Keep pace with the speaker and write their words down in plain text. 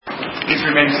Please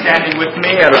remain standing with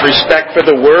me out of respect for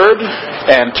the Word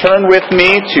and turn with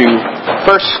me to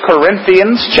 1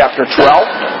 Corinthians chapter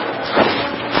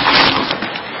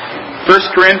 12.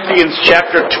 1 Corinthians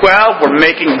chapter 12, we're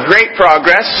making great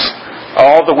progress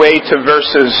all the way to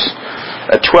verses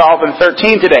 12 and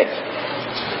 13 today.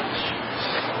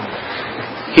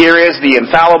 Here is the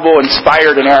infallible,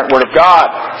 inspired, inerrant Word of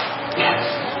God.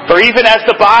 For even as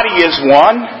the body is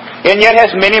one, and yet has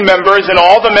many members, and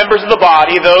all the members of the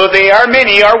body, though they are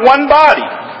many, are one body,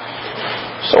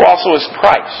 so also is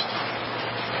Christ.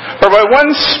 For by one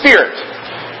Spirit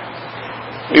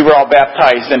we were all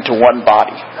baptized into one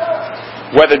body,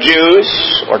 whether Jews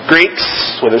or Greeks,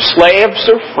 whether slaves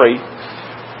or free,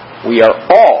 we are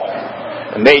all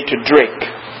made to drink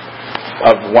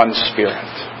of one Spirit.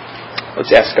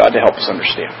 Let's ask God to help us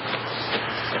understand.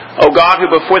 O God, who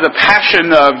before the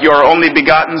passion of your only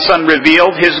begotten Son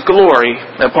revealed His glory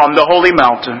upon the holy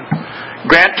mountain,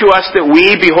 grant to us that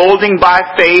we, beholding by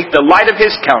faith the light of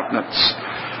His countenance,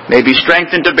 may be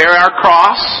strengthened to bear our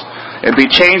cross and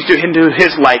be changed into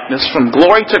His likeness from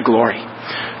glory to glory,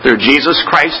 through Jesus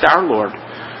Christ our Lord,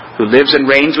 who lives and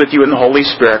reigns with you in the Holy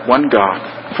Spirit, one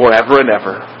God, forever and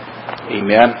ever.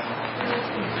 Amen.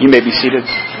 You may be seated.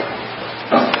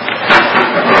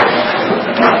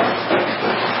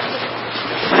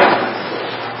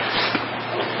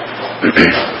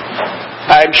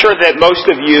 I'm sure that most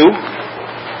of you,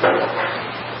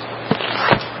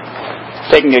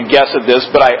 taking a guess at this,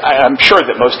 but I'm sure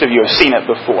that most of you have seen it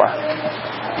before.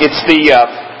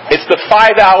 It's the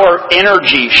 5-hour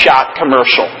energy shot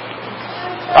commercial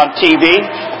on TV.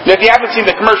 Now, if you haven't seen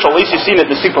the commercial, at least you've seen it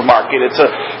in the supermarket. It's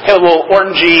a little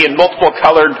orangey and multiple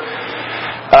colored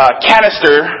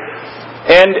canister,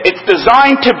 and it's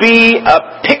designed to be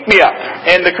a pick-me-up.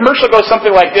 And the commercial goes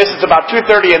something like this. It's about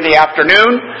 2:30 in the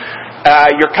afternoon.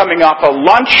 You're coming off a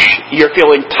lunch. You're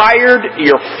feeling tired.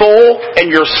 You're full,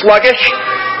 and you're sluggish.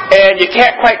 And you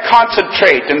can't quite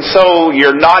concentrate. And so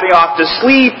you're nodding off to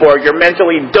sleep, or you're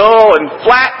mentally dull and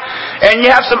flat. And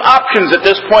you have some options at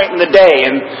this point in the day.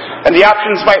 And the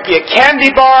options might be a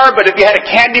candy bar, but if you had a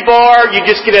candy bar, you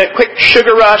just get a quick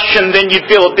sugar rush, and then you'd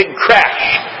feel a big crash.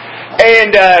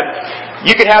 And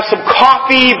you could have some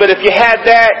coffee, but if you had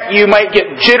that, you might get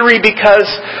jittery because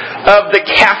of the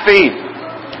caffeine.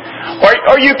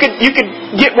 Or you could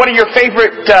get one of your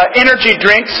favorite energy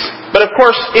drinks, but of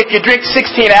course, if you drink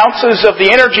 16 ounces of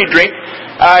the energy drink,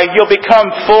 you'll become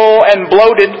full and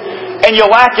bloated, and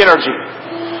you'll lack energy.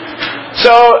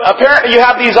 So apparently you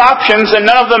have these options, and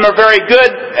none of them are very good,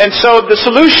 and so the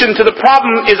solution to the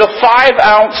problem is a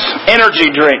 5-ounce energy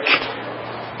drink,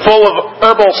 full of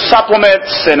herbal supplements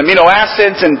and amino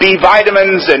acids and B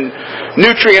vitamins and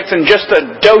nutrients and just a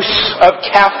dose of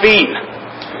caffeine.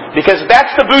 Because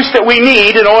that's the boost that we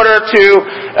need in order to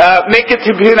make it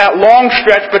to be that long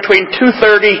stretch between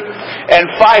 2:30 and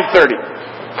 5:30.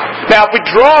 Now, if we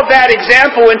draw that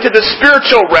example into the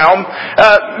spiritual realm,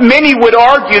 many would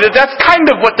argue that that's kind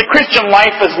of what the Christian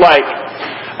life is like.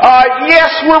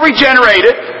 Yes, we're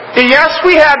regenerated. Yes,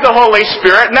 we have the Holy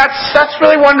Spirit, and that's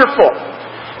really wonderful.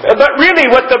 But really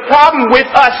what the problem with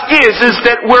us is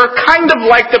that we're kind of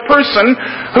like the person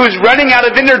who's running out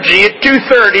of energy at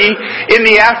 2:30 in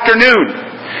the afternoon.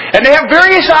 And they have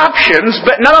various options,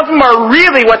 but none of them are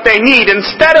really what they need.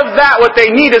 Instead of that, what they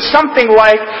need is something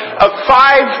like a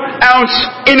 5-ounce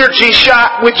energy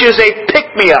shot, which is a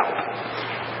pick-me-up.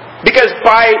 Because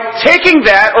by taking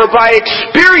that, or by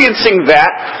experiencing that,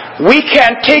 we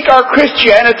can take our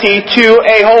Christianity to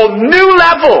a whole new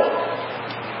level.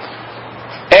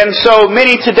 And so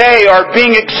many today are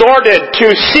being exhorted to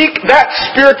seek that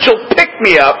spiritual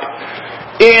pick-me-up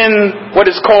in what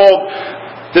is called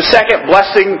the second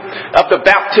blessing of the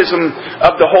baptism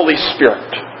of the Holy Spirit.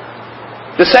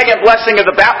 The second blessing of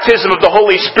the baptism of the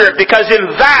Holy Spirit, because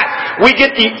in that we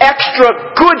get the extra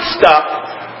good stuff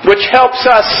which helps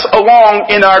us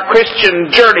along in our Christian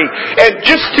journey. And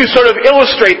just to sort of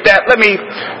illustrate that, let me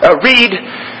read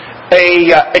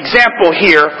an example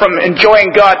here from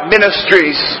Enjoying God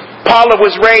Ministries. Paula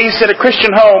was raised in a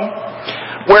Christian home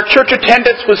where church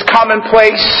attendance was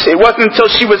commonplace. It wasn't until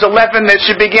she was 11 that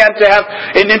she began to have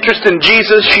an interest in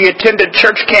Jesus. She attended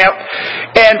church camp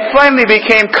and finally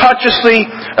became consciously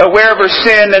aware of her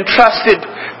sin and trusted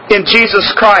in Jesus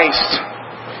Christ.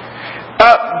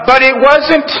 But it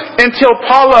wasn't until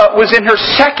Paula was in her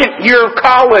second year of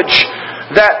college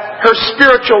that her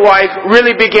spiritual life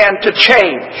really began to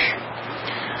change.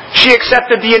 She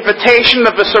accepted the invitation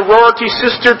of a sorority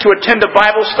sister to attend a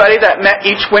Bible study that met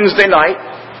each Wednesday night.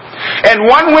 And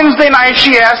one Wednesday night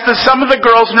she asked that some of the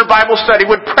girls in her Bible study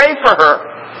would pray for her.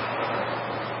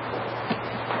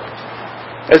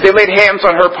 As they laid hands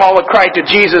on her, Paula cried to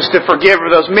Jesus to forgive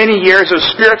her those many years of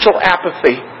spiritual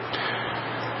apathy.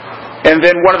 And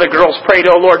then one of the girls prayed,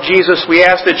 "Oh Lord Jesus, we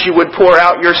ask that you would pour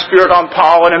out your Spirit on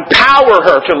Paula and empower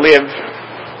her to live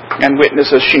and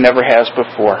witness as she never has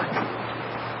before."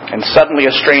 And suddenly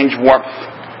a strange warmth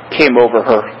came over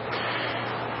her.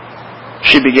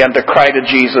 She began to cry to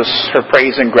Jesus, her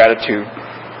praise and gratitude,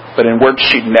 but in words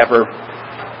she'd never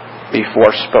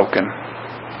before spoken.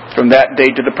 From that day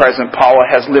to the present, Paula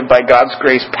has lived by God's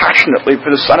grace passionately for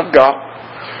the Son of God.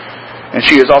 And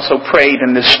she has also prayed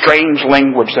in this strange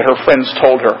language that her friends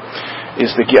told her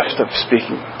is the gift of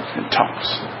speaking in tongues.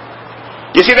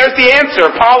 You see, there's the answer.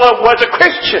 Paula was a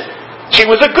Christian. She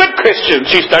was a good Christian.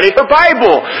 She studied her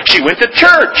Bible. She went to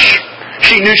church.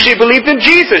 She knew she believed in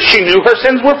Jesus. She knew her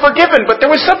sins were forgiven. But there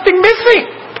was something missing.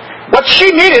 What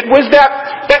she needed was that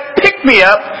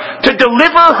pick-me-up to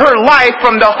deliver her life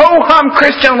from the ho-hum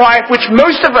Christian life which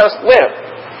most of us live.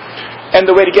 And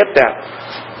the way to get that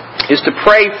is to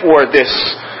pray for this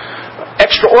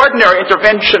extraordinary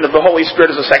intervention of the Holy Spirit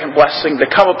as a second blessing to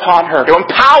come upon her, to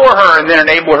empower her and then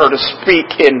enable her to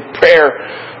speak in prayer,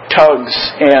 tongues,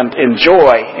 and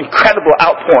enjoy incredible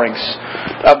outpourings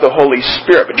of the Holy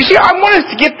Spirit. But you see, I want us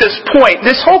to get this point,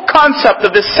 this whole concept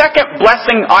of the second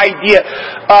blessing idea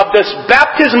of this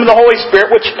baptism of the Holy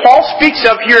Spirit, which Paul speaks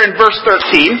of here in verse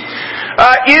 13,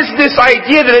 is this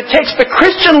idea that it takes the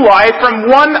Christian life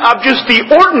from one of just the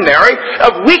ordinary,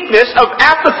 of weakness, of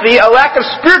apathy, a lack of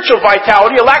spiritual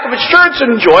vitality, a lack of assurance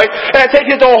and joy, and it takes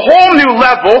it to a whole new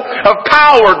level of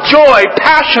power, joy,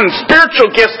 passion, spiritual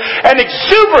gifts, and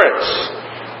exuberance.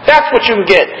 That's what you can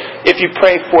get if you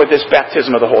pray for this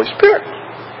baptism of the Holy Spirit.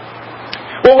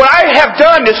 Well, what I have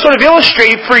done is sort of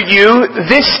illustrate for you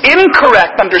this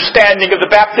incorrect understanding of the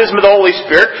baptism of the Holy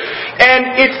Spirit,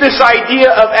 and it's this idea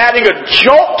of adding a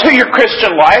jolt to your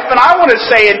Christian life, and I want to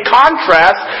say in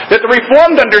contrast that the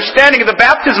Reformed understanding of the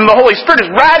baptism of the Holy Spirit is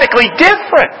radically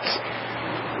different.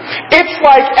 It's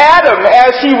like Adam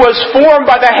as he was formed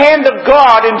by the hand of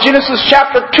God in Genesis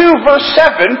chapter 2 verse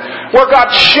 7, where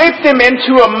God shaped him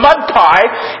into a mud pie,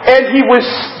 and he was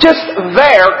just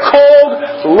there,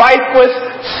 cold, lifeless,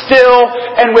 still,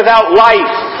 and without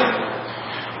life,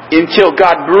 until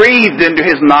God breathed into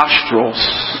his nostrils,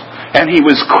 and he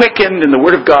was quickened, and the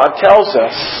Word of God tells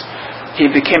us he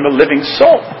became a living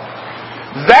soul.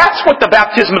 That's what the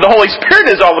baptism of the Holy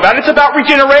Spirit is all about. It's about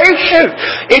regeneration.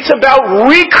 It's about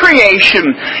recreation.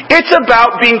 It's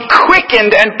about being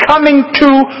quickened and coming to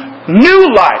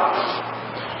new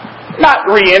life,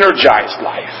 not re-energized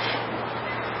life.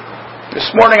 This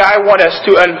morning I want us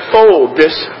to unfold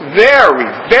this very,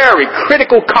 very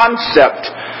critical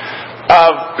concept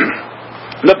of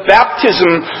the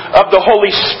baptism of the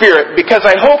Holy Spirit, because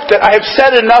I hope that I have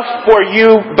said enough for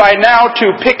you by now to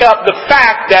pick up the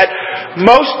fact that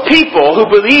most people who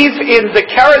believe in the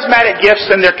charismatic gifts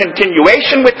and their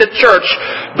continuation with the church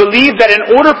believe that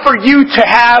in order for you to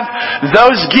have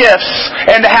those gifts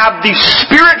and to have the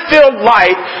Spirit-filled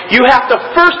life, you have to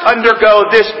first undergo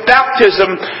this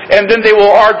baptism, and then they will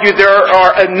argue there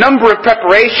are a number of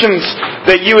preparations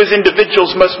that you as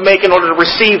individuals must make in order to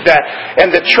receive that, and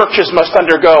that churches must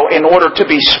undergo in order to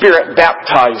be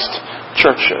Spirit-baptized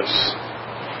churches.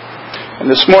 And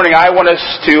this morning I want us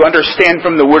to understand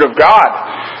from the Word of God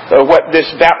what this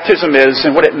baptism is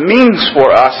and what it means for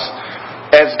us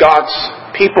as God's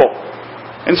people.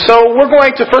 And so we're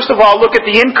going to first of all look at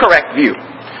the incorrect view.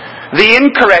 The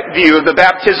incorrect view of the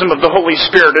baptism of the Holy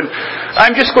Spirit. And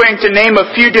I'm just going to name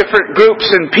a few different groups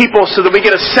and people so that we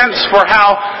get a sense for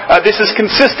how this is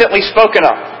consistently spoken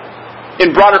of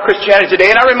in broader Christianity today.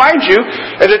 And I remind you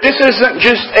that this isn't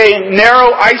just a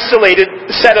narrow, isolated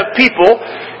set of people.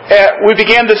 We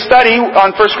began the study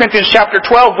on 1 Corinthians chapter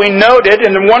 12. We noted,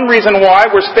 and the one reason why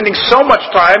we're spending so much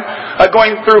time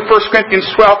going through 1 Corinthians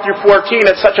 12 through 14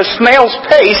 at such a snail's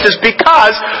pace is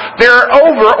because there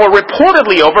are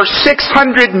reportedly over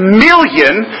 600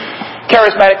 million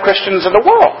charismatic Christians in the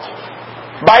world.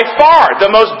 By far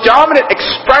the most dominant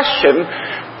expression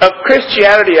of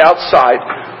Christianity outside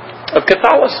of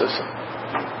Catholicism.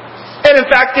 And in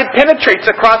fact, it penetrates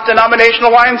across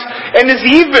denominational lines and is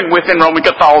even within Roman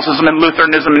Catholicism and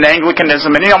Lutheranism and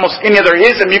Anglicanism and almost any other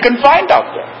ism you can find out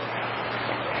there.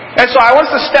 And so I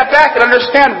want us to step back and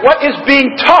understand what is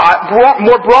being taught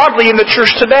more broadly in the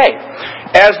church today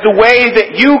as the way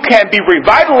that you can be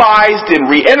revitalized and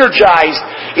re-energized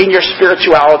in your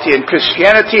spirituality and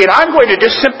Christianity. And I'm going to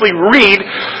just simply read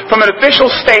from an official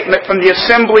statement from the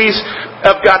Assemblies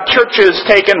of God churches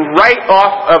taken right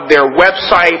off of their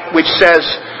website, which says,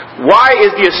 "Why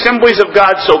is the Assemblies of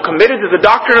God so committed to the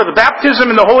doctrine of the baptism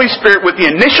in the Holy Spirit with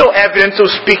the initial evidence of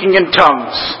speaking in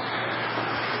tongues?"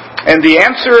 And the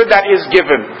answer that is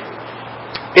given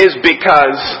is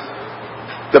because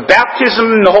the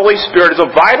baptism in the Holy Spirit is a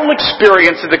vital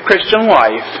experience of the Christian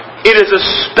life. It is a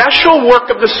special work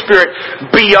of the Spirit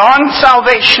beyond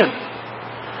salvation.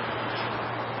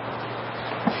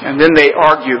 And then they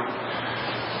argue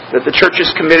that the church is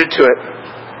committed to it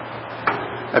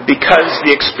because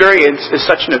the experience is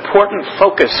such an important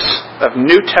focus of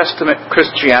New Testament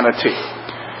Christianity.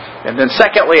 And then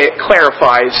secondly, it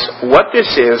clarifies what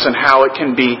this is and how it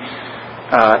can be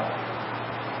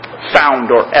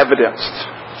found or evidenced.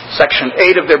 Section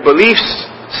 8 of their beliefs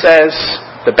says,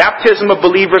 the baptism of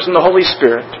believers in the Holy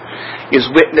Spirit is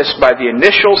witnessed by the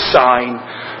initial sign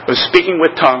of speaking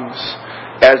with tongues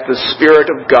as the Spirit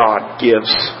of God gives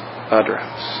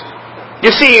utterance. You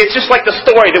see, it's just like the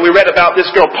story that we read about this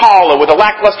girl Paula with a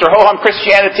lackluster ho-hum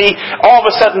Christianity. All of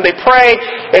a sudden they pray,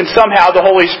 and somehow the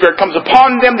Holy Spirit comes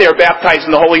upon them. They are baptized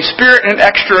in the Holy Spirit in an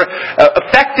extra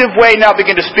effective way. Now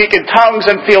begin to speak in tongues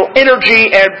and feel energy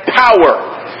and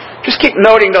power. Just keep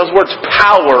noting those words,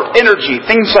 power, energy,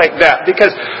 things like that,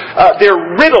 because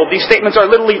they're riddled. These statements are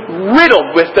literally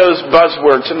riddled with those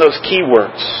buzzwords and those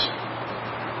keywords.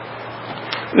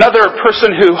 Another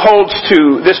person who holds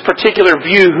to this particular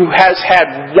view, who has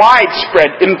had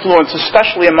widespread influence,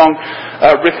 especially among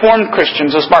Reformed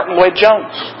Christians, is Martin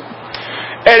Lloyd-Jones.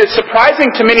 And it's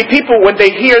surprising to many people when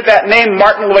they hear that name,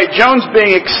 Martin Lloyd-Jones,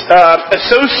 being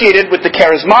associated with the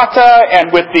charismata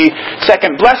and with the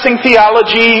second blessing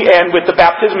theology and with the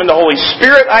baptism in the Holy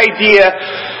Spirit idea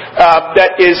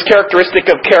that is characteristic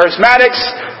of charismatics,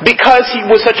 because he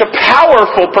was such a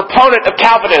powerful proponent of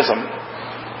Calvinism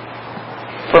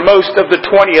for most of the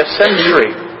 20th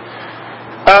century.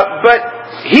 But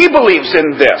he believes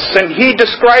in this, and he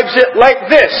describes it like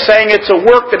this, saying it's a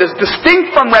work that is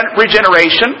distinct from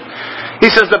regeneration.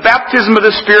 He says the baptism of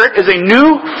the Spirit is a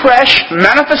new, fresh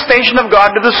manifestation of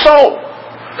God to the soul.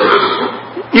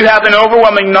 You have an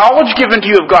overwhelming knowledge given to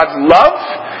you of God's love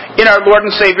in our Lord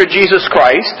and Savior Jesus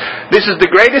Christ. This is the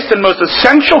greatest and most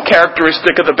essential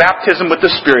characteristic of the baptism with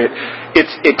the Spirit.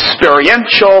 It's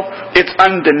experiential, it's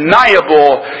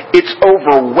undeniable, it's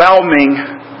overwhelming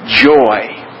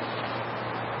joy.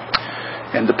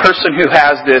 And the person who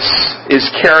has this is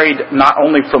carried not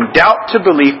only from doubt to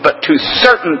belief, but to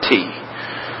certainty.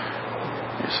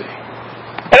 You see.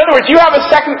 In other words, you have a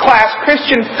second-class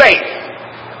Christian faith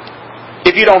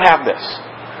if you don't have this.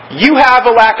 You have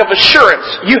a lack of assurance.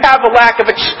 You have a lack of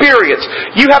experience.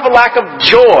 You have a lack of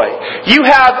joy. You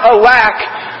have a lack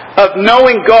of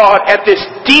knowing God at this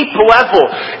deep level.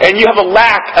 And you have a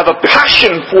lack of a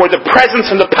passion for the presence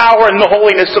and the power and the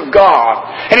holiness of God.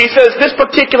 And he says this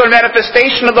particular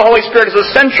manifestation of the Holy Spirit is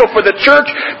essential for the church,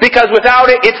 because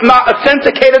without it, it's not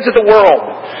authenticated to the world.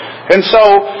 And so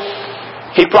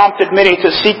he prompted many to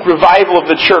seek revival of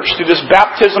the church through this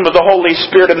baptism of the Holy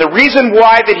Spirit. And the reason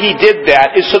why that he did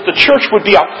that is so that the church would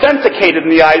be authenticated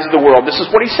in the eyes of the world. This is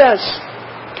what he says.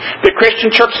 The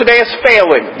Christian church today is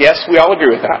failing. Yes, we all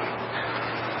agree with that.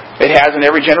 It has in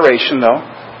every generation, though.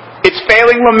 It's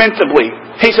failing lamentably.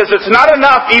 He says it's not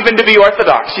enough even to be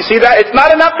orthodox. You see that? It's not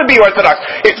enough to be orthodox.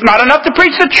 It's not enough to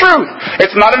preach the truth.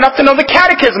 It's not enough to know the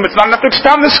catechism. It's not enough to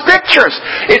expound the scriptures.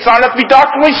 It's not enough to be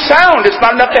doctrinally sound. It's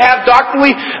not enough to have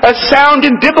doctrinally sound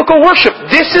in biblical worship.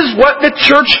 This is what the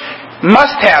church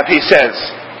must have, he says.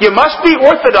 You must be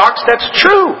orthodox, that's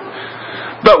true.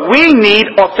 But we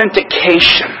need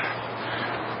authentication.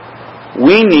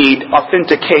 We need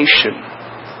authentication.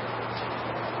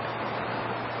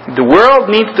 The world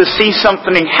needs to see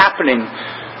something happening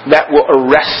that will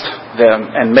arrest them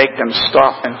and make them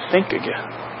stop and think again.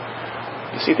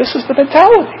 You see, this is the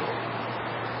mentality.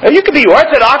 Now, you can be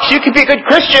orthodox, you can be good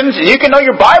Christians, and you can know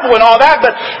your Bible and all that,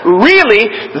 but really,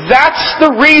 that's the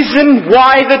reason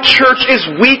why the church is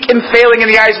weak and failing in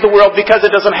the eyes of the world, because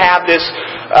it doesn't have this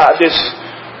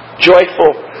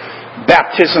joyful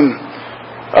baptism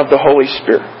of the Holy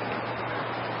Spirit.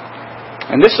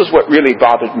 And this is what really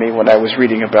bothered me when I was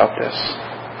reading about this,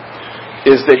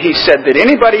 is that he said that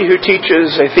anybody who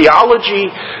teaches a theology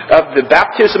of the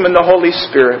baptism in the Holy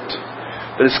Spirit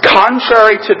that is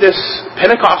contrary to this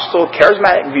Pentecostal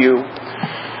charismatic view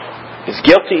is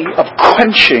guilty of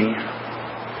quenching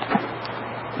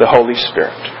the Holy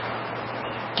Spirit.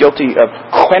 Guilty of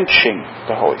quenching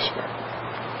the Holy Spirit.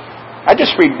 I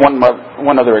just read one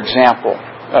other example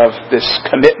of this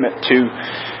commitment to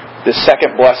the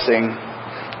second blessing,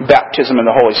 baptism in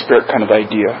the Holy Spirit kind of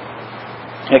idea.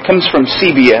 It comes from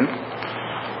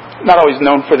CBN. Not always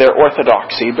known for their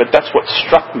orthodoxy, but that's what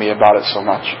struck me about it so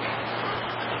much.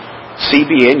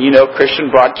 CBN, Christian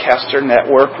Broadcaster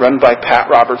Network, run by Pat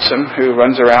Robertson, who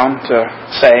runs around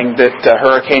saying that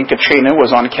Hurricane Katrina was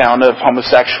on account of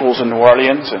homosexuals in New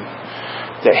Orleans, and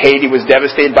that Haiti was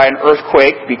devastated by an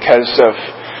earthquake because of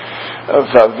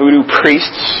voodoo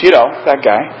priests, that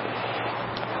guy.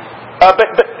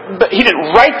 But he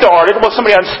didn't write the article, but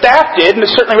somebody on staff did, and it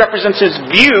certainly represents his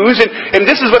views. And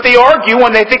this is what they argue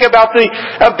when they think about the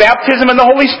baptism in the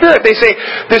Holy Spirit. They say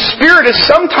the Spirit is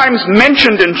sometimes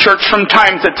mentioned in church from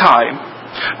time to time,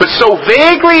 but so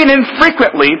vaguely and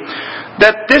infrequently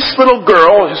that this little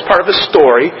girl, who's part of the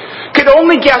story, could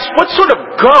only guess what sort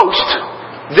of ghost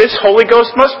this Holy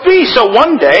Ghost must be. So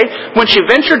one day, when she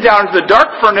ventured down to the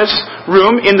dark furnace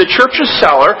room in the church's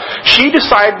cellar, she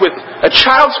decided with a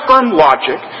child's firm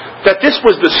logic that this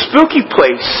was the spooky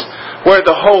place where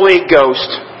the Holy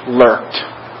Ghost lurked.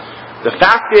 The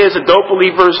fact is, adult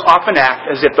believers often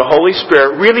act as if the Holy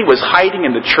Spirit really was hiding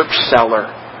in the church cellar.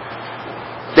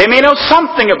 They may know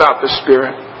something about the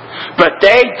Spirit, but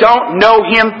they don't know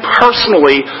Him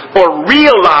personally or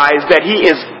realize that He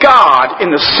is God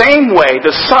in the same way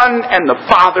the Son and the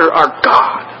Father are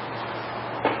God.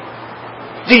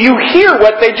 Do you hear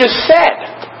what they just said?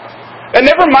 And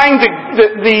never mind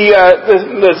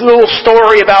the little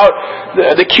story about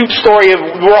the cute story of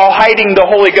we're all hiding the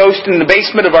Holy Ghost in the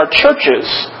basement of our churches,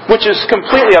 which is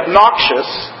completely obnoxious.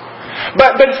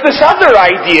 But it's this other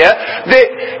idea that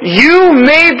you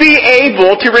may be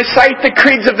able to recite the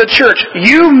creeds of the church.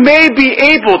 You may be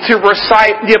able to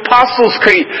recite the Apostles'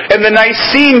 Creed and the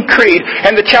Nicene Creed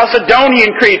and the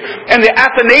Chalcedonian Creed and the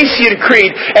Athanasian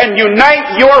Creed and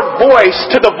unite your voice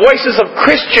to the voices of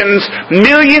Christians,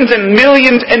 millions and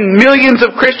millions and millions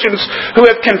of Christians who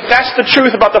have confessed the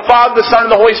truth about the Father, the Son,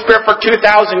 and the Holy Spirit for 2,000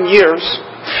 years.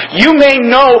 You may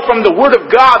know from the Word of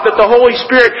God that the Holy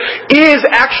Spirit is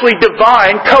actually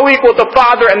divine, co-equal with the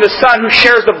Father and the Son, who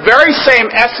shares the very same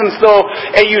essence, though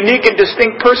a unique and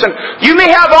distinct person. You may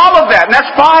have all of that, and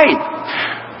that's fine.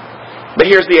 But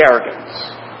here's the arrogance.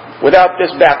 Without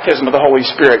this baptism of the Holy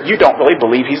Spirit, you don't really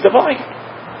believe He's divine.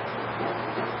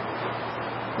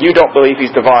 You don't believe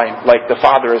He's divine like the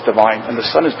Father is divine and the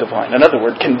Son is divine. In other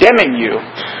words, condemning you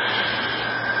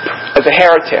as a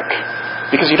heretic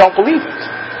because you don't believe it.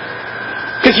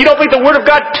 Because you don't believe the Word of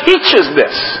God teaches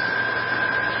this.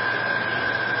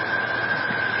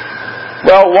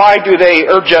 Well, why do they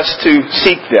urge us to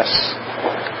seek this?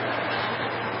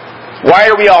 Why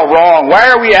are we all wrong? Why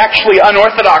are we actually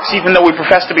unorthodox even though we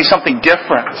profess to be something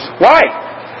different? Why?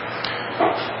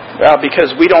 Well,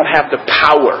 because we don't have the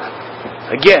power.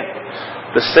 Again,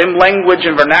 the same language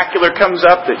and vernacular comes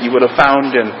up that you would have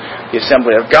found in the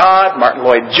Assembly of God, Martin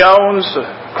Lloyd-Jones.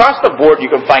 Across the board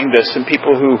you can find this in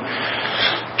people who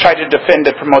try to defend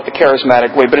and promote the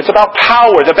charismatic way. But it's about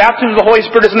power. The baptism of the Holy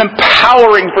Spirit is an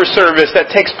empowering for service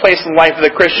that takes place in the life of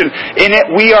the Christian. In it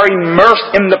we are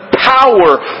immersed in the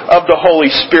power of the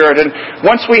Holy Spirit. And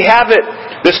once we have it,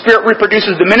 the Spirit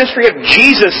reproduces the ministry of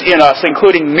Jesus in us,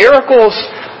 including miracles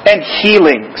and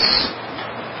healings.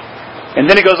 And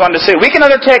then he goes on to say, we can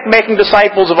undertake making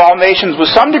disciples of all nations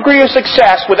with some degree of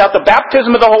success without the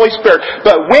baptism of the Holy Spirit.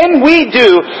 But when we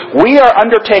do, we are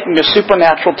undertaking a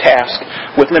supernatural task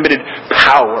with limited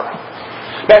power.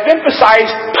 Now, I've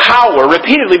emphasized power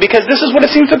repeatedly because this is what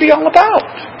it seems to be all about.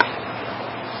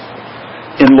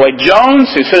 In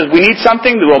Lloyd-Jones, who says we need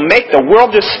something that will make the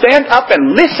world just stand up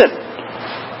and listen.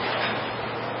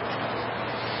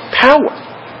 Power.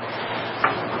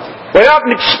 Without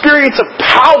an experience of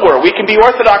power, we can be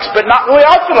orthodox, but not really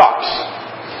orthodox.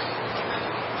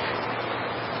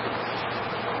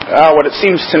 What it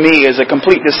seems to me is a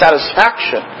complete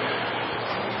dissatisfaction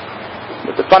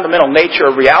with the fundamental nature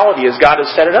of reality as God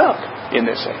has set it up in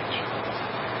this age.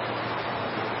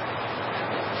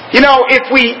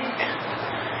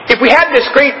 If we had this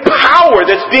great power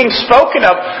that's being spoken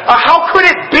of, how could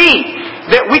it be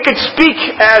that we could speak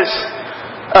as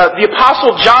the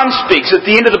Apostle John speaks at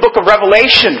the end of the book of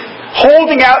Revelation,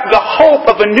 holding out the hope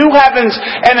of a new heavens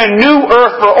and a new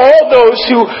earth for all those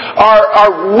who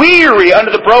are weary under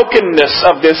the brokenness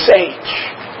of this age.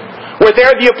 Where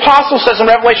there the Apostle says in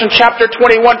Revelation chapter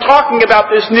 21, talking about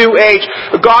this new age,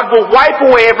 God will wipe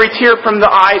away every tear from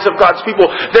the eyes of God's people.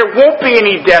 There won't be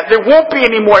any death. There won't be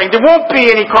any mourning. There won't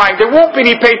be any crying. There won't be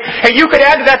any pain. And you could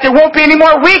add to that, there won't be any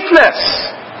more weakness.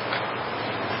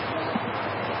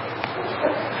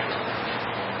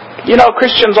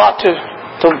 Christians ought to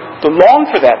long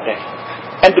for that day,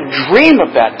 and to dream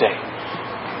of that day,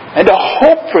 and to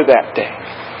hope for that day.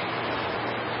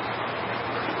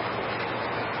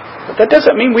 But that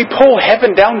doesn't mean we pull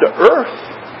heaven down to earth.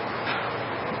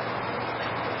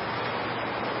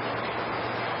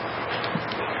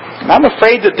 I'm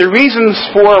afraid that the reasons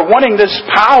for wanting this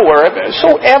power are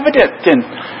so evident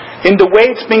in the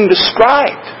way it's being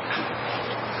described.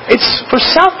 It's for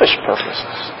selfish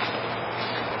purposes.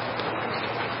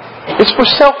 It's for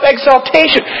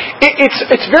self-exaltation.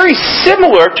 It's very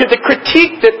similar to the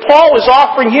critique that Paul is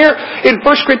offering here in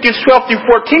 1 Corinthians 12 through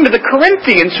 14 to the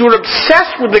Corinthians who are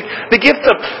obsessed with the gift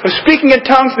of speaking in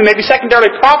tongues and maybe secondarily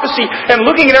prophecy and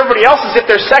looking at everybody else as if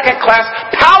they're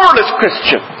second-class, powerless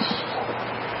Christians.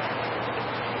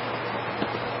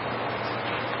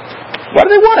 Why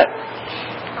do they want it?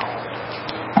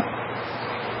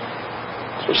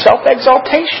 It's for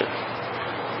self-exaltation.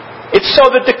 It's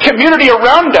so that the community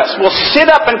around us will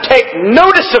sit up and take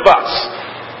notice of us.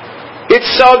 It's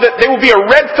so that there will be a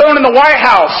red phone in the White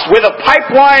House with a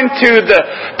pipeline to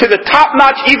the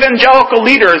top-notch evangelical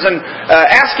leaders and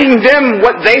asking them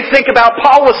what they think about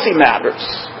policy matters.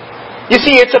 You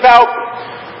see, it's about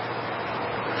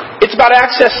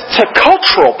access to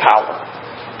cultural power.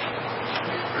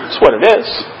 That's what it is.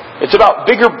 It's about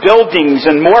bigger buildings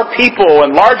and more people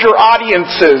and larger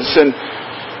audiences and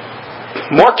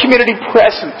more community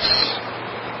presence.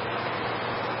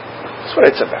 That's what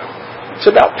it's about. It's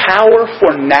about power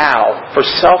for now, for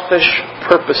selfish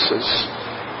purposes.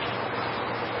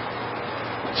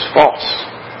 It's false.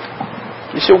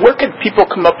 You see, where could people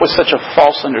come up with such a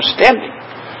false understanding?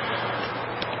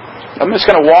 I'm just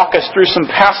going to walk us through some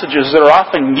passages that are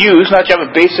often used, not to have a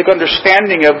basic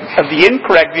understanding of the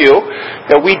incorrect view,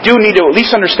 that we do need to at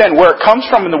least understand where it comes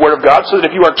from in the Word of God, so that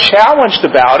if you are challenged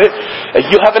about it,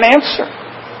 you'll have an answer.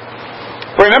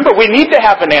 Remember, we need to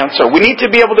have an answer. We need to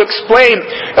be able to explain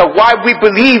why we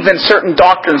believe in certain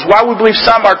doctrines, why we believe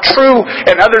some are true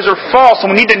and others are false, and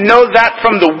we need to know that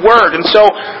from the Word. And so,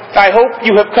 I hope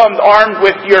you have come armed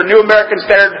with your New American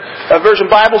Standard Version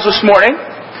Bibles this morning,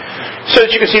 so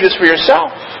that you can see this for yourself.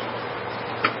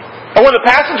 And one of the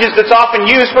passages that's often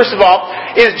used, first of all,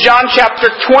 is John chapter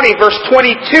 20, verse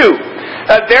 22.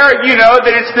 There you know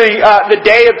that it's the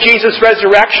day of Jesus'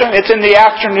 resurrection. It's in the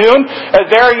afternoon.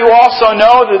 There you also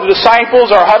know that the disciples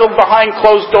are huddled behind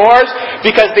closed doors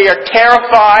because they are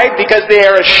terrified, because they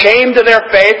are ashamed of their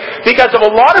faith, because of a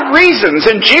lot of reasons.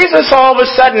 And Jesus all of a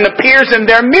sudden appears in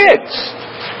their midst.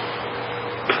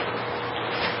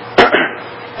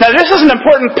 Now this is an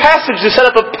important passage to set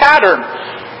up a pattern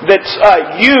that's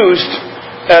used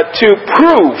to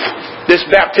prove this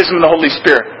baptism of the Holy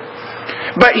Spirit.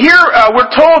 But here we're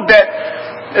told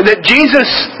that Jesus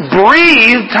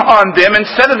breathed on them and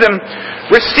said to them,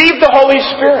 "Receive the Holy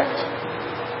Spirit."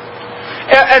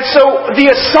 And so the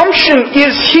assumption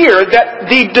is here that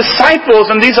the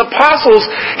disciples and these apostles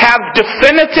have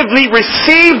definitively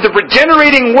received the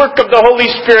regenerating work of the Holy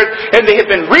Spirit, and they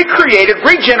have been recreated,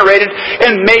 regenerated,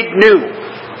 and made new.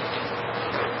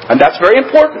 And that's very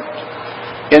important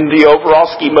in the overall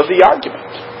scheme of the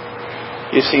argument.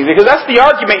 You see, because that's the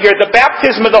argument here. The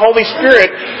baptism of the Holy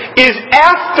Spirit is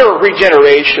after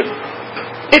regeneration.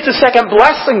 It's a second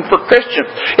blessing for Christians.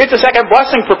 It's a second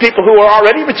blessing for people who are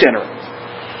already regenerate.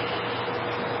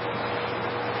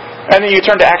 And then you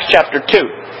turn to Acts chapter 2.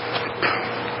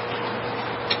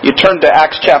 You turn to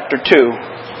Acts chapter 2.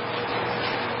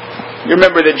 You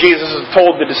remember that Jesus has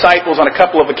told the disciples on a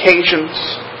couple of occasions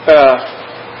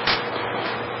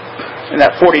in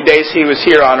that 40 days he was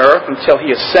here on earth until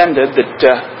he ascended, that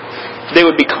they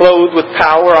would be clothed with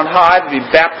power on high, be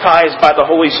baptized by the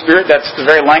Holy Spirit. That's the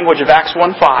very language of Acts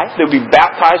 1:5. They would be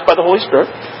baptized by the Holy Spirit.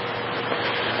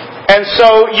 And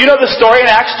so, you know the story in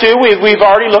Acts 2. We've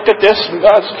already looked at this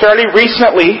fairly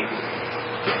recently.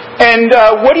 And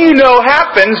what do you know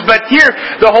happens? But here,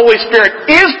 the Holy Spirit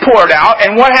is poured out.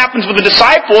 And what happens with the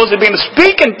disciples? They begin to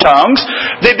speak in tongues.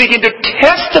 They begin to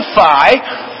testify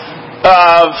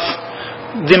of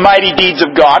the mighty deeds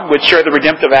of God, which are the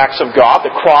redemptive acts of God,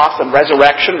 the cross and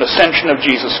resurrection, the ascension of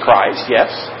Jesus Christ. Yes?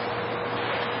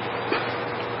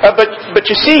 But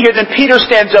you see here, then Peter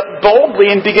stands up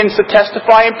boldly and begins to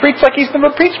testify and preach like he's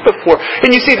never preached before. And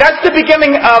you see, that's the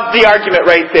beginning of the argument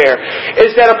right there.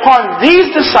 Is that upon these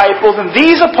disciples and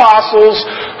these apostles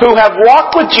who have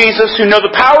walked with Jesus, who know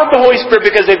the power of the Holy Spirit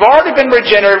because they've already been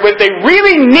regenerated, what they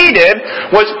really needed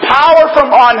was power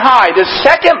from on high. The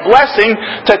second blessing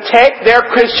to take their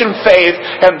Christian faith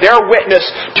and their witness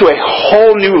to a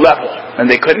whole new level. And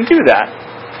they couldn't do that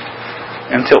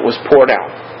until it was poured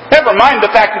out. Never mind the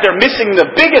fact that they're missing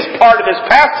the biggest part of this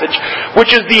passage,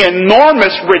 which is the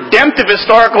enormous redemptive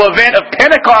historical event of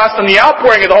Pentecost and the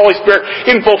outpouring of the Holy Spirit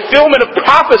in fulfillment of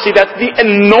prophecy. That's the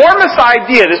enormous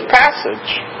idea of this passage.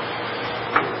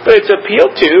 But it's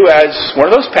appealed to as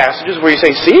one of those passages where you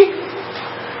say, see,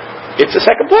 it's a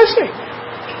second blessing.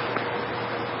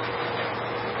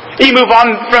 You move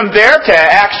on from there to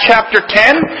Acts chapter 10,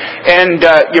 and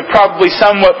you're probably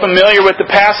somewhat familiar with the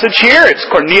passage here. It's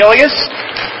Cornelius,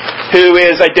 who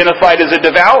is identified as a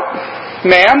devout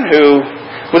man who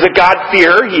was a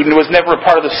God-fearer. He was never a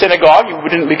part of the synagogue. He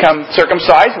didn't become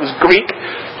circumcised. He was Greek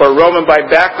or Roman by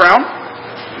background.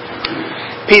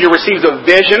 Peter receives a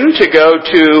vision to go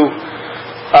to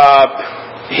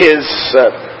his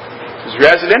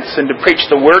residence and to preach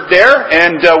the word there.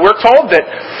 And we're told that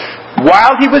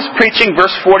while he was preaching,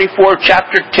 verse 44 of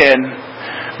chapter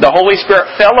 10, the Holy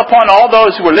Spirit fell upon all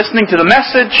those who were listening to the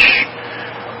message.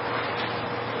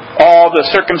 All the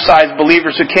circumcised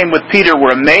believers who came with Peter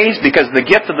were amazed because the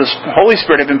gift of the Holy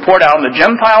Spirit had been poured out on the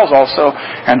Gentiles also,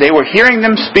 and they were hearing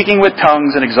them speaking with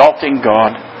tongues and exalting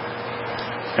God.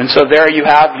 And so there you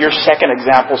have your second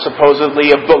example,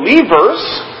 supposedly, of believers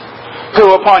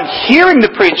who, upon hearing the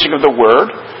preaching of the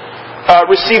Word,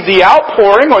 received the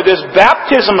outpouring or this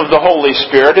baptism of the Holy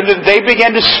Spirit, and then they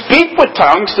began to speak with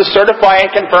tongues to certify and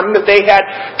confirm that they had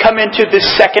come into this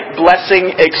second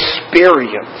blessing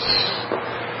experience.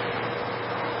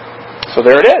 So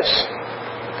there it is.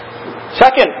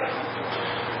 Second,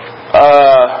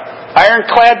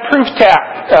 ironclad proof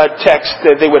text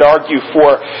that they would argue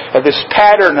for this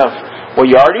pattern of, well,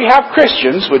 you already have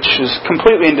Christians, which is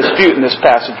completely in dispute in this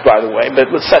passage, by the way, but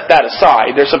let's set that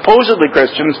aside. They're supposedly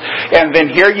Christians, and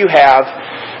then here you have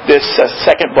this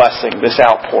second blessing, this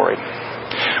outpouring.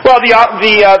 Well,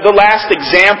 the last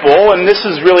example, and this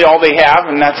is really all they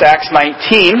have, and that's Acts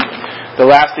 19. The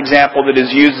last example that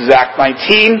is used is Acts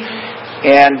 19,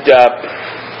 and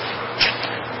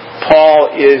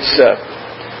Paul is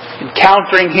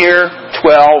encountering here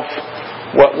 12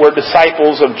 what were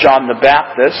disciples of John the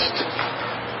Baptist.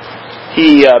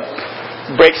 He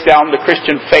breaks down the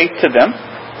Christian faith to them.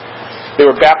 They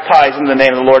were baptized in the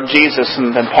name of the Lord Jesus,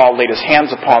 and then Paul laid his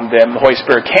hands upon them. The Holy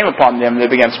Spirit came upon them, and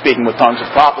they began speaking with tongues and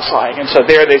prophesying. And so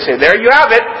there they say, there you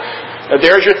have it.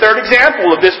 There's your third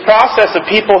example of this process of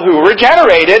people who were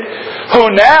regenerated, who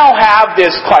now have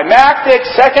this climactic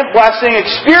second blessing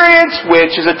experience,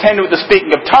 which is attended with the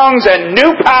speaking of tongues and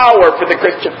new power for the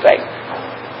Christian faith.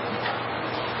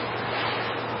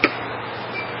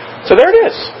 So there it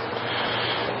is.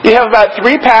 You have about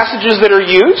 3 passages that are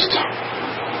used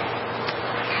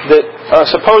that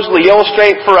supposedly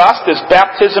illustrate for us this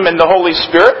baptism in the Holy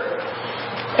Spirit.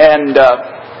 And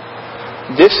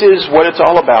this is what it's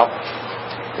all about.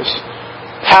 This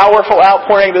powerful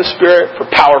outpouring of the Spirit for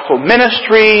powerful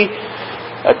ministry,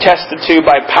 attested to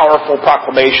by powerful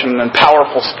proclamation and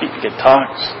powerful speaking in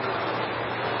tongues.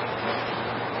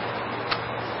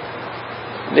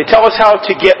 They tell us how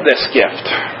to get this gift.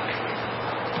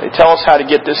 They tell us how to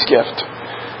get this gift.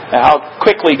 And I'll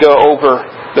quickly go over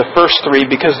the first 3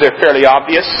 because they're fairly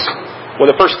obvious. Well,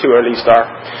 the first 2 at least are.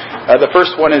 The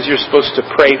first one is you're supposed to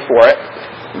pray for it.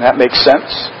 And that makes sense.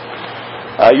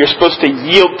 You're supposed to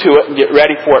yield to it and get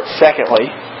ready for it secondly.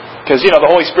 Because, the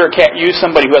Holy Spirit can't use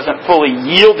somebody who hasn't fully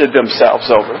yielded themselves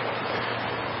over.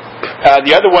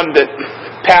 The other one that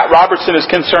Pat Robertson is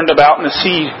concerned about and the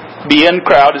CBN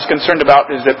crowd is concerned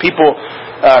about is that people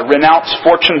renounce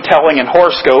fortune-telling and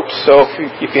horoscopes. So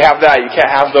if you have that, you can't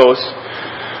have those.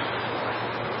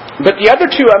 But the other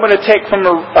 2 I'm going to take from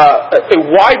a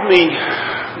widely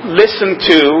listened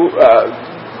to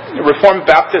Reformed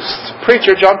Baptist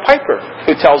preacher, John Piper,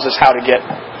 who tells us how to get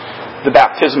the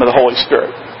baptism of the Holy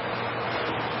Spirit.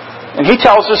 And he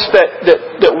tells us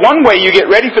that one way you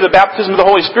get ready for the baptism of the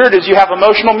Holy Spirit is you have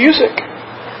emotional music.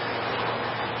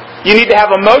 You need to have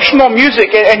emotional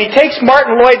music. And he takes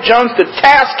Martin Lloyd-Jones to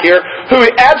task here, who he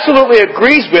absolutely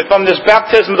agrees with on this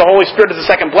baptism of the Holy Spirit as a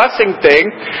second blessing thing.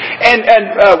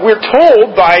 And we're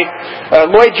told by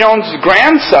Lloyd-Jones'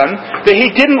 grandson that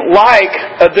he didn't like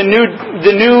the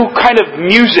new kind of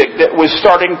music that was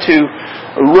starting to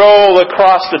roll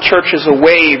across the church as a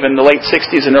wave in the late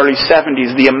 60s and early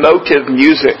 70s, the emotive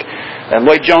music. And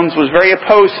Lloyd-Jones was very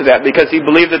opposed to that because he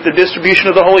believed that the distribution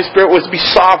of the Holy Spirit was to be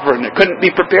sovereign. It couldn't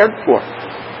be prepared for.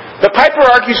 But Piper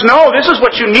argues, no, this is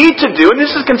what you need to do, and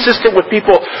this is consistent with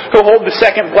people who hold the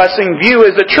second blessing view,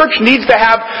 is the church needs to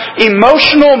have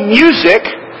emotional music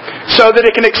so that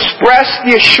it can express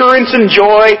the assurance and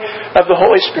joy of the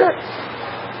Holy Spirit.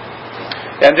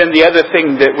 And then the other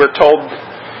thing that we're told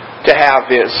to have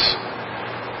is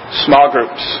small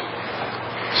groups.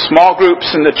 Small groups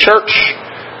in the church.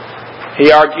 He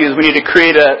argues we need to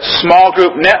create a small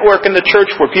group network in the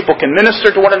church where people can minister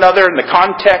to one another in the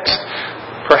context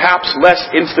perhaps less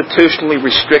institutionally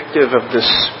restrictive of the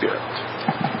Spirit.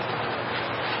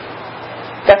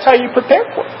 That's how you prepare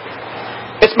for it.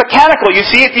 It's mechanical. You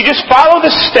see, if you just follow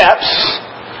the steps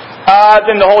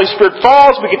Then the Holy Spirit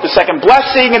falls, we get the second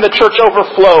blessing, and the church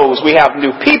overflows. We have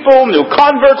new people, new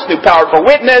converts, new power for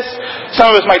witness.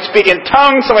 Some of us might speak in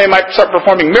tongues, some of you might start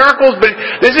performing miracles, but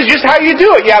this is just how you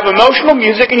do it. You have emotional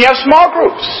music and you have small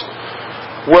groups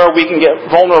where we can get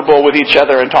vulnerable with each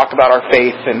other and talk about our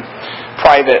faith in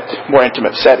private, more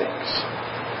intimate settings.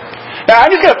 Now,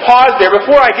 I'm just going to pause there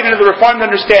before I get into the Reformed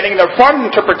understanding and the Reformed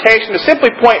interpretation to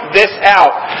simply point this out,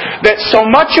 that so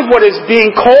much of what is being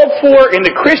called for in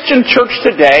the Christian church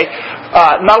today,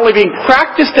 not only being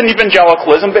practiced in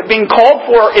evangelicalism, but being called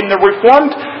for in the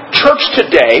Reformed church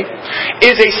today,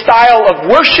 is a style of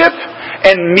worship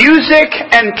and music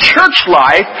and church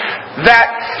life that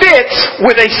fits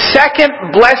with a second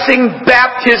blessing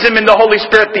baptism in the Holy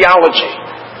Spirit theology.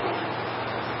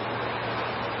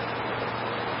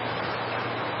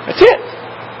 That's it.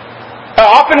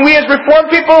 Often we as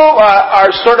Reformed people are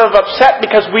sort of upset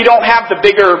because we don't have the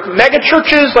bigger mega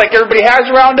churches like everybody has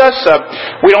around us.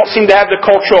 We don't seem to have the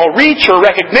cultural reach or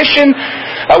recognition.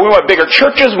 We want bigger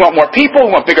churches, we want more people,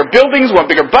 we want bigger buildings, we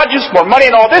want bigger budgets, more money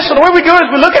and all this. So the way we do it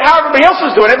is we look at how everybody else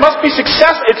is doing it. It must be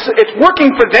success. It's working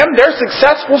for them. They're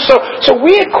successful. So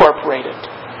we incorporate it.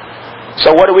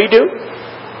 So what do?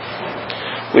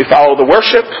 We follow the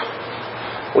worship.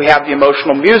 We have the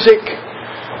emotional music.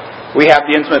 We have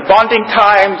the intimate bonding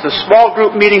times, the small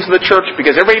group meetings of the church,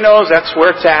 because everybody knows that's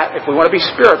where it's at if we want to be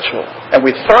spiritual. And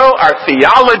we throw our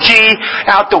theology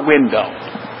out the window.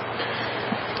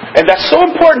 And that's so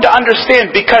important to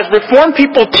understand, because Reformed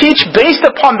people teach based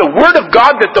upon the Word of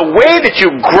God that the way that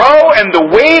you grow and the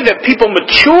way that people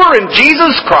mature in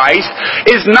Jesus Christ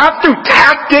is not through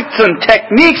tactics and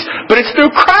techniques, but it's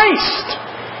through Christ.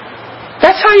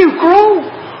 That's how you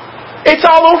grow. It's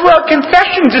all over our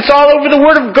confessions. It's all over the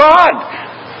Word of God.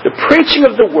 The preaching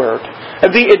of the Word and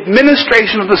the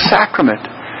administration of the sacrament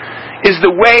is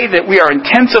the way that we are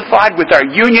intensified with our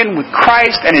union with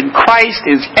Christ, and in Christ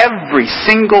is every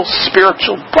single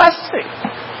spiritual blessing.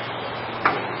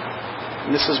 And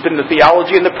this has been the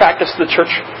theology and the practice of the church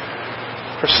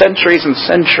for centuries and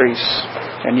centuries.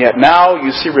 And yet now you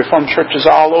see Reformed churches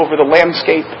all over the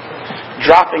landscape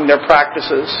dropping their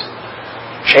practices,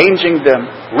 changing them,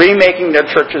 remaking their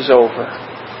churches over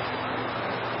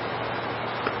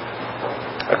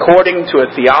according to a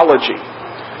theology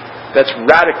that's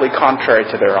radically contrary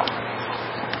to their own.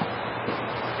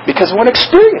 Because one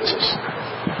experiences.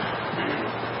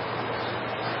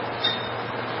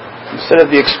 Instead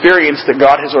of the experience that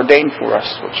God has ordained for us,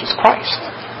 which is Christ.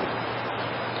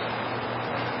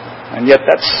 And yet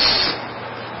that's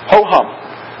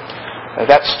ho-hum.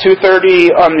 That's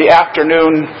 2:30 on the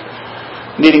afternoon,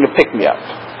 needing a pick-me-up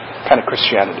kind of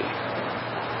Christianity.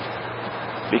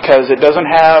 Because it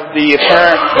doesn't have the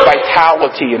apparent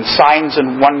vitality and signs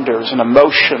and wonders and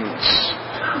emotions.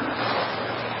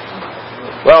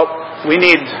 Well, we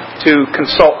need to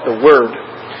consult the Word.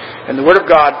 And the Word of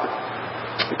God,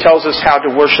 it tells us how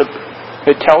to worship.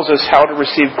 It tells us how to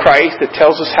receive Christ. It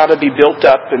tells us how to be built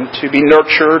up and to be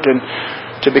nurtured and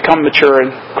to become mature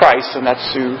in Christ. And that's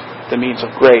through the means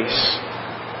of grace.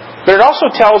 But it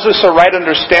also tells us a right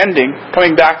understanding,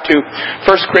 coming back to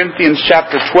 1 Corinthians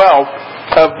chapter 12,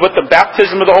 of what the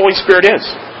baptism of the Holy Spirit is.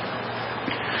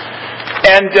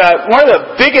 And one of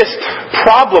the biggest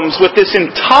problems with this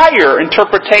entire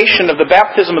interpretation of the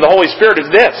baptism of the Holy Spirit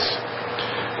is this.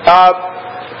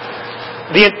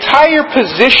 The entire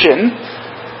position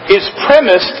is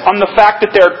premised on the fact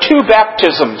that there are two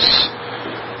baptisms,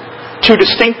 two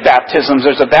distinct baptisms.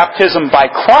 There's a baptism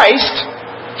by Christ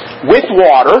with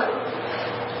water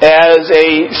as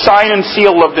a sign and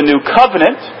seal of the new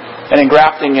covenant and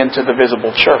engrafting into the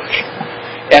visible church.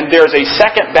 And there's a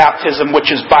second baptism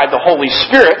which is by the Holy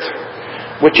Spirit,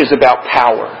 which is about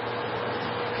power.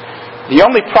 The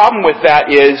only problem with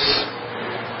that is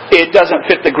it doesn't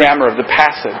fit the grammar of the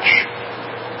passage.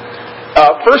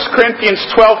 1 Corinthians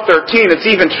 12:13, it's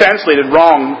even translated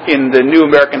wrong in the New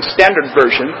American Standard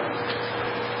Version,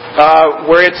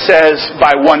 where it says,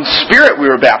 by one Spirit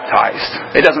we were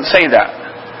baptized. It doesn't say that.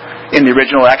 In the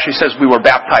original, it actually says we were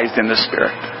baptized in the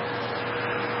Spirit.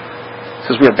 It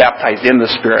says we were baptized in the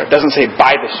Spirit. It doesn't say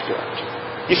by the Spirit.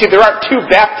 You see, there aren't two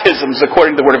baptisms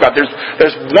according to the Word of God.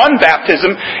 There's one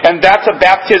baptism, and that's a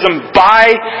baptism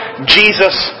by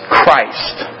Jesus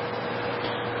Christ.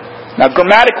 Now,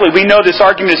 grammatically, we know this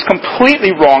argument is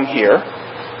completely wrong here.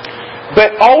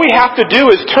 But all we have to do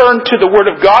is turn to the Word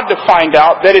of God to find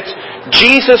out that it's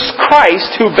Jesus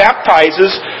Christ who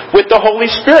baptizes with the Holy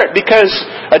Spirit. Because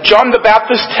John the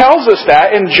Baptist tells us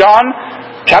that in John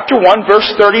chapter 1, verse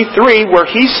 33, where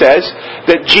he says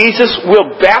that Jesus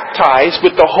will baptize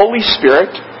with the Holy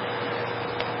Spirit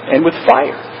and with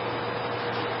fire.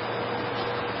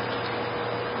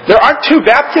 There aren't two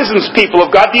baptisms, people of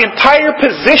God. The entire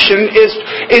position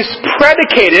is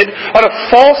predicated on a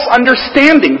false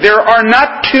understanding. There are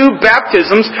not two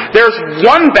baptisms. There's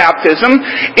one baptism.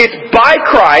 It's by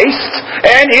Christ,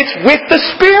 and it's with the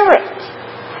Spirit.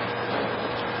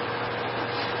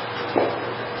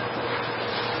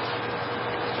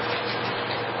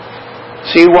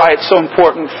 See why it's so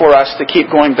important for us to keep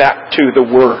going back to the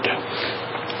Word.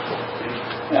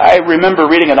 I remember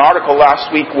reading an article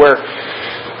last week where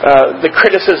the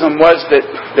criticism was that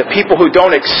people who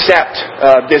don't accept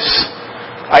this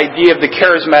idea of the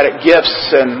charismatic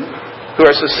gifts and who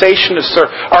are cessationists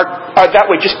are that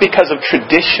way just because of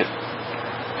tradition.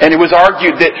 And it was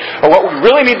argued that what we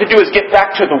really need to do is get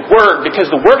back to the Word, because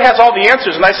the Word has all the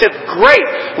answers. And I said, great,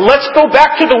 let's go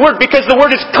back to the Word, because the Word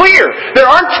is clear. There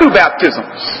aren't two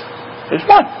baptisms. There's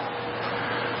one.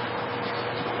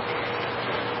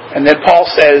 And then Paul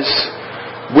says,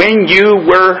 when you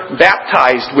were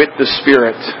baptized with the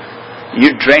Spirit,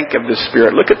 you drank of the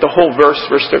Spirit. Look at the whole verse,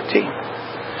 verse 13.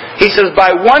 He says,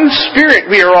 by one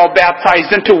Spirit we are all baptized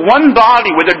into one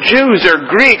body, whether Jews or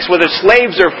Greeks, whether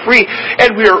slaves or free,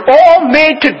 and we are all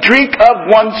made to drink of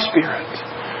one Spirit.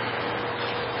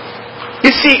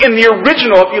 You see, in the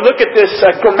original, if you look at this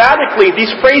grammatically, these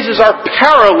phrases are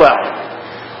parallel.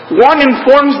 One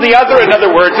informs the other, in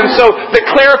other words, and so the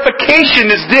clarification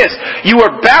is this. You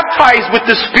are baptized with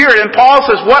the Spirit, and Paul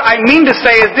says, what I mean to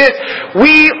say is this.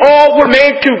 We all were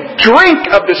made to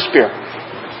drink of the Spirit.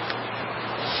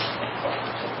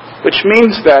 Which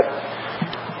means that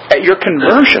at your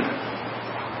conversion,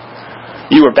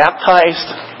 you were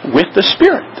baptized with the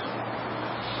Spirit.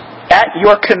 At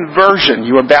your conversion,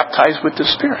 you were baptized with the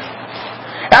Spirit.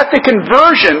 At your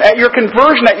conversion,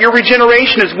 at your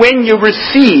regeneration is when you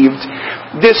received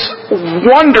this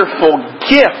wonderful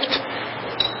gift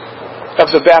of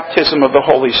the baptism of the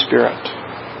Holy Spirit.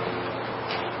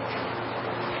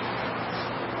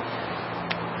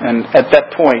 And at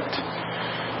that point,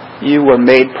 you were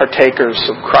made partakers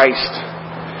of Christ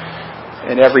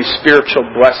in every spiritual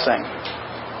blessing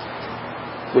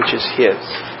which is His.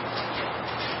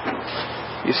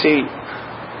 You see,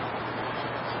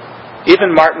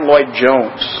 even Martin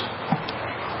Lloyd-Jones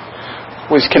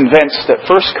was convinced that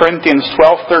 1 Corinthians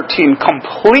 12:13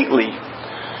 completely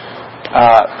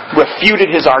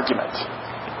refuted his argument,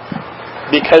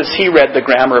 because he read the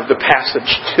grammar of the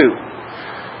passage too.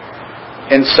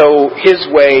 And so his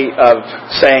way of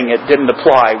saying it didn't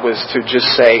apply was to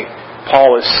just say,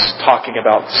 Paul is talking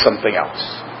about something else.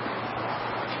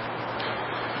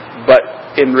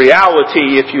 But in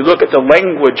reality, if you look at the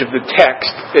language of the text,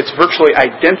 it's virtually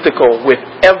identical with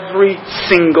every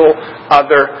single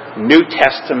other New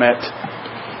Testament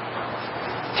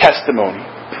testimony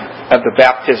of the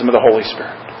baptism of the Holy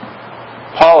Spirit.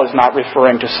 Paul is not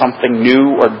referring to something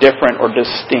new or different or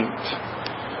distinct.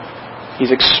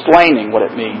 He's explaining what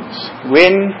it means.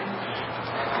 When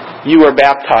you were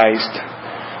baptized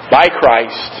by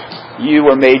Christ, you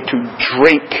were made to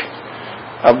drink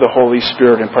of the Holy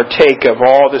Spirit and partake of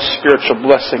all the spiritual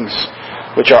blessings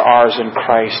which are ours in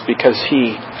Christ, because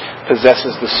He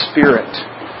possesses the Spirit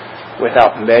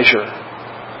without measure.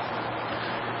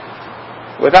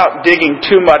 Without digging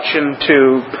too much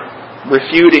into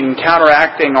refuting,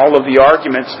 counteracting all of the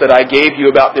arguments that I gave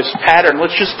you about this pattern,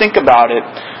 let's just think about it.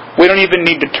 We don't even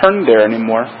need to turn there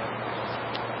anymore.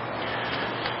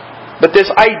 But this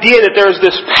idea that there's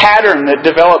this pattern that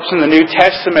develops in the New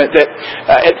Testament, that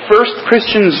at first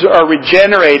Christians are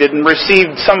regenerated and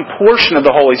receive some portion of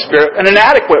the Holy Spirit, an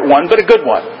inadequate one, but a good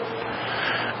one.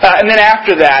 And then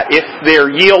after that, if they're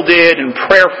yielded and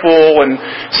prayerful and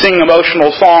sing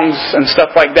emotional songs and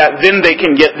stuff like that, then they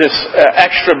can get this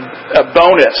extra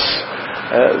bonus,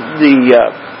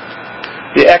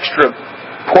 the extra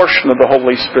portion of the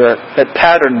Holy Spirit, that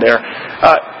pattern there.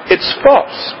 It's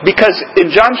false. Because in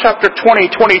John chapter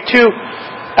 20:22,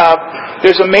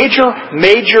 there's a major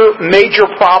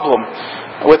problem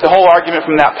with the whole argument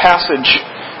from that passage.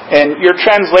 And your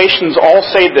translations all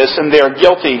say this, and they are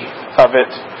guilty of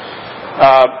it.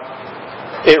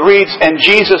 It reads, and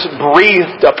Jesus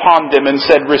breathed upon them and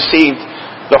said, receive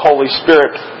the Holy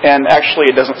Spirit. And actually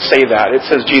it doesn't say that. It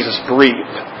says Jesus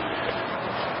breathed.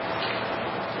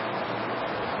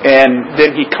 And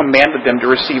then He commanded them to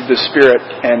receive the Spirit.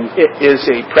 And it is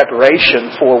a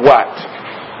preparation for what?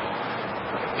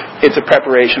 It's a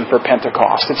preparation for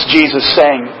Pentecost. It's Jesus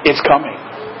saying, it's coming.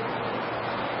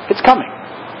 It's coming.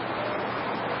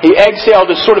 He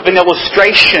exhaled as sort of an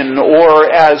illustration, or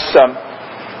as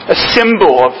a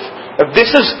symbol of this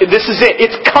is it.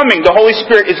 It's coming. The Holy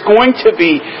Spirit is going to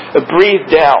be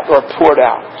breathed out or poured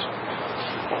out.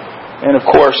 And of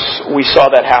course, we saw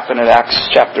that happen in Acts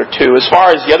chapter 2. As far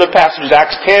as the other passages,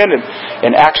 Acts 10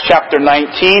 and Acts chapter 19,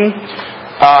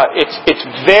 it's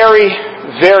very,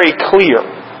 very clear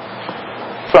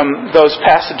from those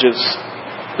passages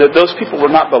that those people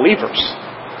were not believers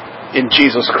in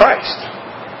Jesus Christ.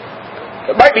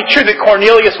 It might be true that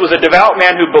Cornelius was a devout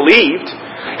man who believed,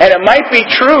 and it might be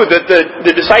true that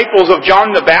the disciples of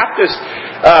John the Baptist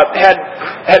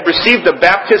had received the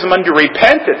baptism unto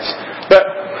repentance. But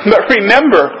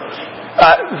remember,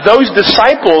 those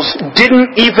disciples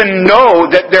didn't even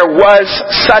know that there was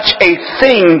such a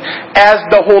thing as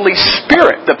the Holy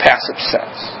Spirit, the passage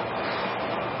says.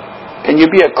 Can you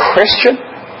be a Christian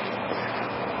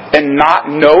and not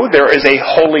know there is a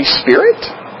Holy Spirit?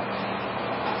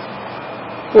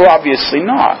 Well, obviously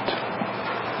not.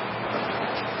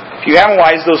 If you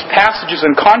analyze those passages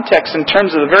in context in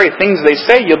terms of the very things they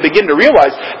say, you'll begin to realize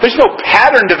there's no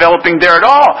pattern developing there at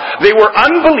all. They were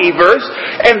unbelievers,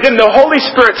 and then the Holy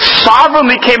Spirit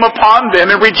sovereignly came upon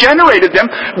them and regenerated them,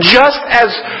 just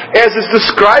as is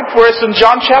described for us in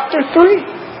John chapter 3.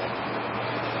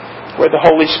 Where the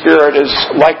Holy Spirit is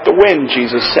like the wind,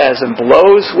 Jesus says, and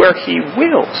blows where He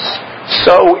wills.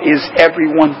 So is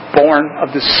everyone born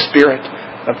of the Spirit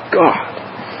of God.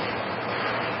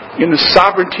 In the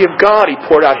sovereignty of God, He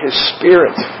poured out His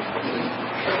Spirit.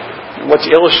 And what's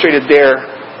illustrated there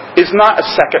is not a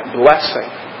second blessing.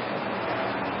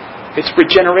 It's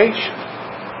regeneration.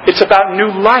 It's about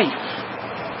new life.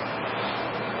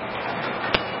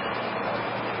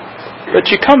 But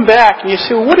you come back and you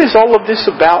say, well, what is all of this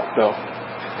about, though?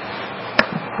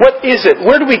 What is it?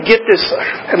 Where do we get this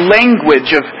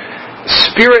language of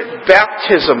Spirit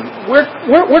baptism? Where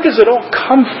does it all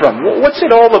come from? What's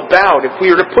it all about if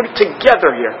we were to put it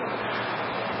together here?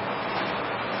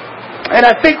 And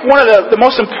I think one of the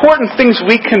most important things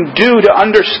we can do to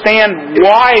understand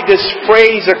why this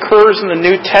phrase occurs in the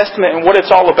New Testament and what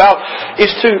it's all about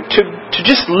is to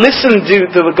just listen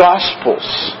to the Gospels.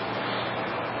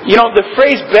 You know, the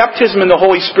phrase baptism in the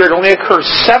Holy Spirit only occurs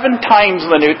 7 times in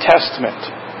the New Testament.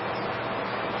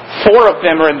 4 of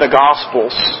them are in the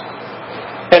Gospels.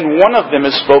 And 1 of them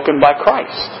is spoken by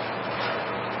Christ.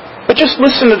 But just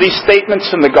listen to these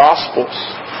statements in the Gospels.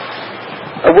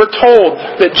 We're told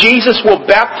that Jesus will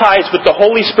baptize with the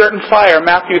Holy Spirit and fire,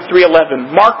 Matthew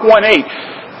 3:11. Mark 1:8,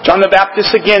 John the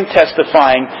Baptist again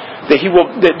testifying that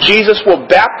Jesus will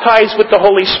baptize with the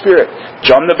Holy Spirit.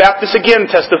 John the Baptist again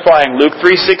testifying, Luke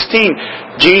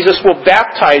 3:16, Jesus will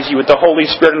baptize you with the Holy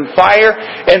Spirit and fire.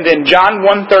 And then John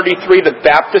 1:33, the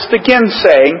Baptist again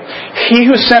saying, He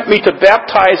who sent me to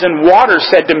baptize in water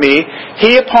said to me,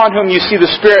 He upon whom you see the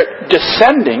Spirit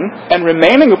descending and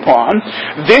remaining upon,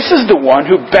 this is the one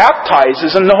who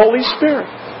baptizes in the Holy Spirit.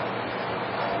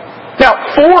 Now,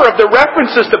 4 of the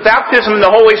references to baptism in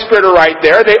the Holy Spirit are right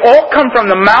there. They all come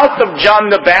from the mouth of John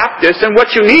the Baptist. And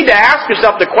what you need to ask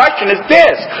yourself the question is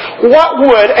this. What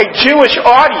would a Jewish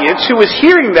audience who was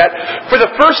hearing that for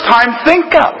the first time think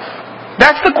of?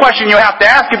 That's the question you have to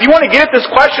ask. If you want to get at this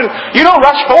question, you don't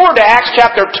rush forward to Acts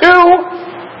chapter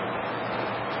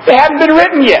 2. It hadn't been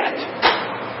written yet.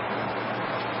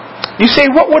 You say,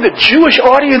 what would a Jewish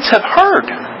audience have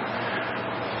heard?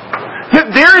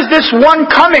 There is this one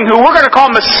coming who we're going to call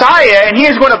Messiah, and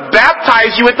He is going to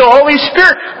baptize you with the Holy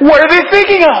Spirit. What are they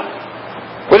thinking of?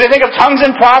 Would they think of tongues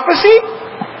and prophecy?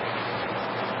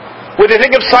 Would they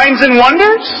think of signs and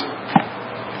wonders?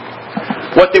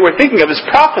 What they were thinking of is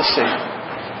prophecy.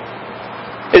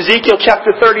 Ezekiel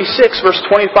chapter 36, verse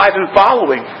 25 and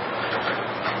following.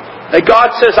 That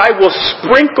God says, I will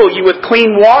sprinkle you with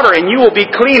clean water and you will be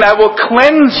clean. I will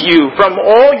cleanse you from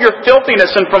all your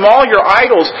filthiness and from all your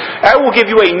idols. I will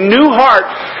give you a new heart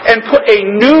and put a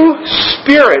new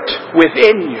spirit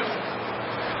within you.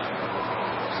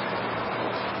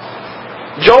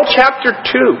 Joel chapter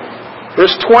 2,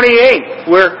 verse 28,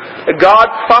 where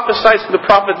God prophesies to the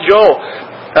prophet Joel,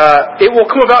 it will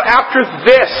come about after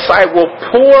this, I will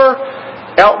pour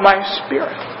out my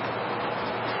Spirit.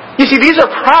 You see, these are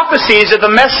prophecies of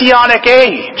the Messianic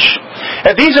age.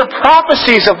 And these are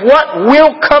prophecies of what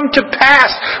will come to pass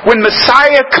when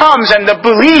Messiah comes, and the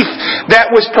belief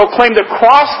that was proclaimed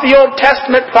across the Old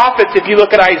Testament prophets. If you look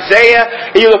at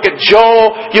Isaiah, you look at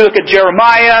Joel, you look at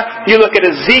Jeremiah, you look at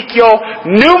Ezekiel,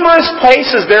 numerous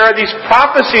places there are these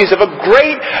prophecies of a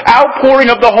great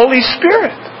outpouring of the Holy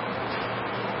Spirit.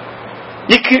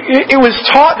 It was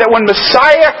taught that when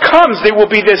Messiah comes, there will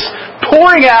be this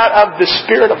pouring out of the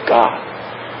Spirit of God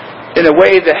in a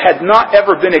way that had not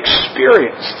ever been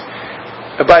experienced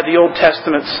by the Old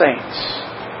Testament saints.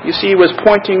 You see, he was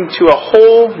pointing to a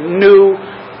whole new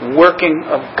working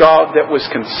of God that was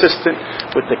consistent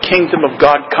with the kingdom of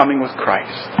God coming with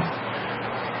Christ.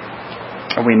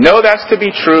 And we know that's to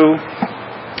be true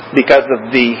because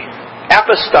of the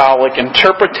apostolic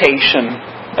interpretation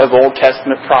of Old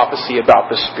Testament prophecy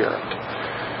about the Spirit.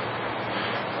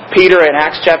 Peter in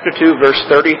Acts chapter 2 verse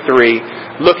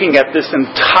 33, looking at this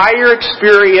entire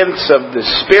experience of the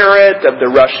Spirit, of the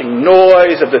rushing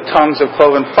noise, of the tongues of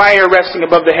cloven fire resting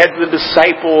above the heads of the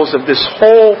disciples, of this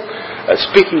whole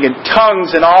speaking in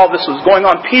tongues and all this was going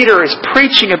on. Peter is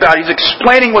preaching about, he's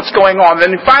explaining what's going on.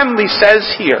 And he finally says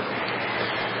here,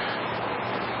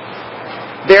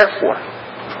 therefore,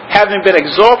 having been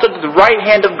exalted to the right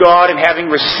hand of God and having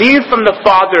received from the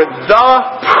Father the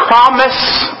promise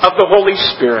of the Holy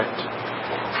Spirit,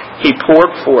 He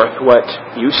poured forth what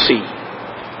you see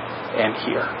and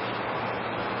hear.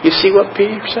 You see what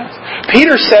Peter says?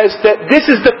 Peter says that this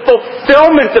is the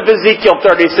fulfillment of Ezekiel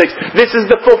 36. This is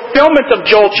the fulfillment of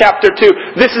Joel chapter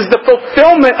 2. This is the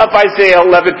fulfillment of Isaiah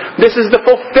 11. This is the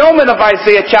fulfillment of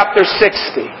Isaiah chapter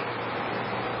 60.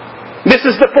 This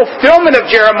is the fulfillment of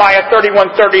Jeremiah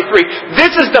 31:33.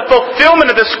 This is the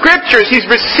fulfillment of the Scriptures. He's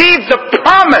received the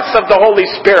promise of the Holy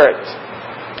Spirit.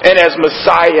 And as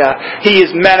Messiah, He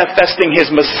is manifesting His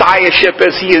Messiahship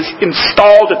as He is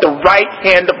installed at the right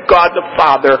hand of God the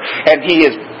Father, and He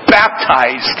is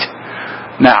baptized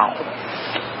now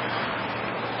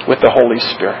with the Holy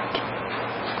Spirit.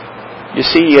 You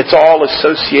see, it's all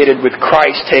associated with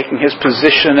Christ taking His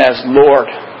position as Lord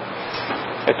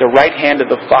at the right hand of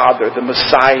the Father, the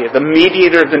Messiah, the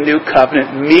mediator of the new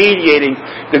covenant, mediating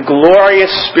the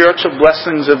glorious spiritual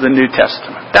blessings of the New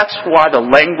Testament. That's why the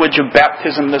language of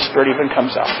baptism in the Spirit even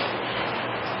comes out.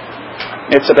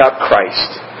 It's about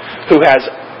Christ, who has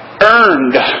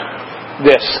earned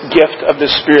this gift of the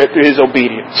Spirit through His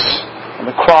obedience on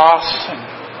the cross, and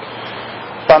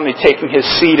finally taking His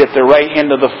seat at the right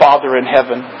hand of the Father in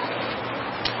heaven.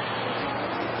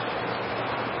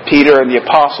 Peter and the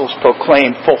apostles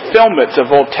proclaim fulfillment of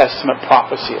Old Testament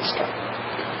prophecy is coming.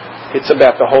 It's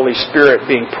about the Holy Spirit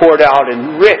being poured out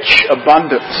in rich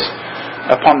abundance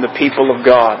upon the people of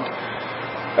God.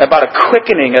 About a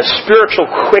quickening, a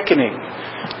spiritual quickening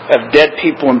of dead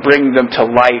people and bringing them to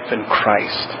life in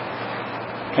Christ.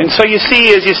 And so you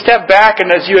see, as you step back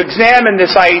and as you examine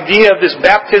this idea of this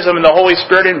baptism in the Holy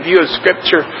Spirit in view of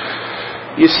Scripture,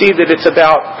 you see that it's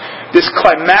about this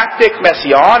climactic,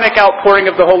 messianic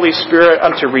outpouring of the Holy Spirit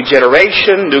unto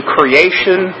regeneration, new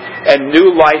creation, and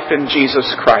new life in Jesus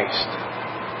Christ.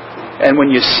 And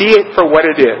when you see it for what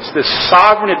it is, this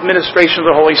sovereign administration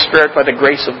of the Holy Spirit by the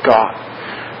grace of God,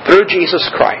 through Jesus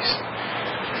Christ,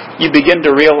 you begin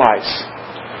to realize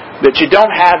that you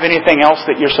don't have anything else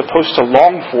that you're supposed to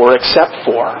long for except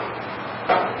for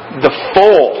the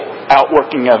full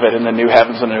outworking of it in the new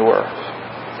heavens and new earth.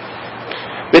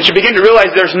 That you begin to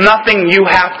realize there's nothing you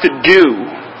have to do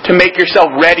to make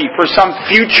yourself ready for some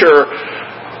future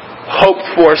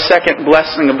hoped-for second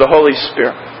blessing of the Holy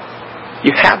Spirit.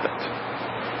 You haven't.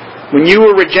 When you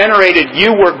were regenerated,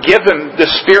 you were given the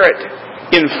Spirit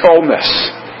in fullness.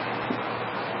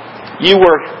 You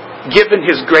were given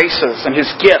His graces and His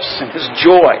gifts and His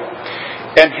joy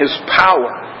and His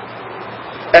power.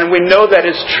 And we know that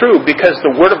is true because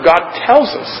the Word of God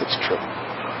tells us it's true.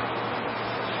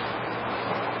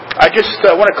 I just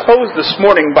want to close this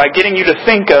morning by getting you to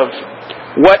think of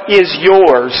what is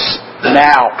yours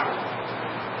now.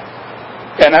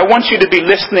 And I want you to be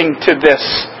listening to this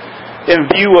in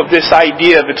view of this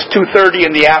idea of it's 2:30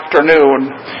 in the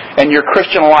afternoon and your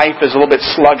Christian life is a little bit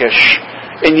sluggish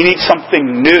and you need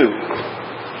something new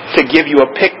to give you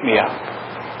a pick-me-up.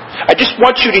 I just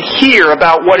want you to hear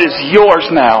about what is yours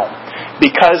now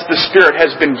because the Spirit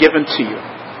has been given to you.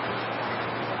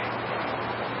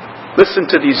 Listen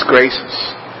to these graces.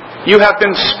 You have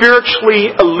been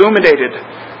spiritually illuminated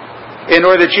in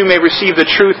order that you may receive the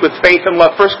truth with faith and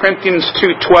love. 1 Corinthians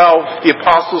 2:12, the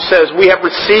apostle says, we have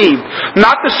received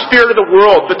not the spirit of the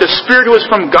world, but the Spirit who is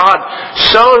from God,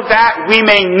 so that we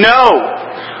may know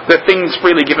the things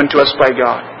freely given to us by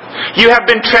God. You have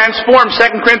been transformed,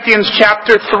 2 Corinthians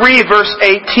chapter 3, verse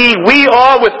 18. We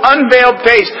all with unveiled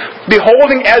face,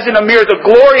 beholding as in a mirror the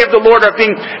glory of the Lord, are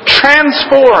being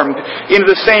transformed into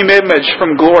the same image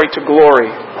from glory to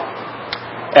glory,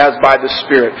 as by the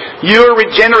Spirit. You are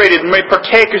regenerated and made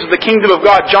partakers of the kingdom of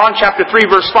God. John chapter 3,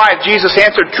 verse 5, Jesus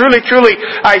answered, truly, truly,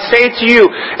 I say to you,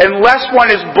 unless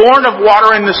one is born of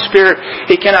water and the Spirit,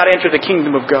 he cannot enter the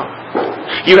kingdom of God.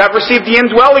 You have received the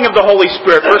indwelling of the Holy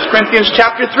Spirit. 1 Corinthians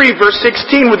chapter 3, verse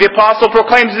 16, where the apostle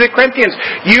proclaims to the Corinthians,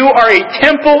 you are a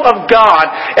temple of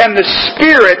God, and the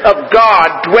Spirit of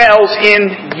God dwells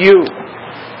in you.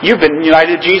 You've been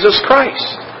united to Jesus Christ.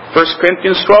 1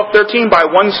 Corinthians 12:13, by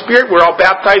one Spirit we're all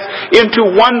baptized into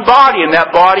one body, and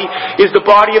that body is the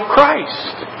body of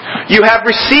Christ. You have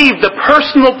received the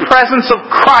personal presence of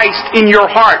Christ in your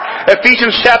heart.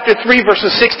 Ephesians chapter 3,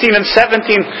 verses 16 and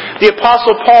 17, the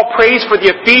Apostle Paul prays for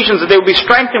the Ephesians that they would be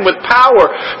strengthened with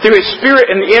power through His Spirit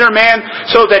in the inner man,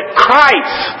 so that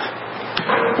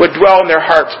Christ would dwell in their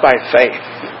hearts by faith.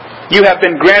 You have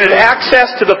been granted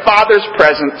access to the Father's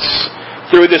presence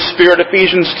through the Spirit,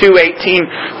 Ephesians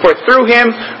 2:18. For through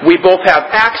Him we both have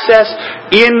access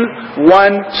in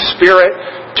one Spirit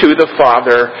to the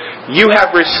Father. You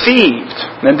have received,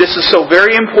 and this is so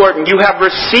very important, you have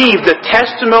received the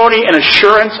testimony and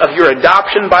assurance of your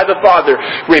adoption by the Father.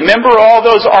 Remember all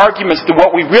those arguments that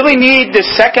what we really need this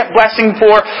second blessing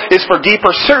for is for deeper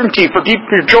certainty, for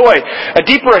deeper joy, a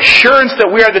deeper assurance that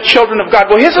we are the children of God.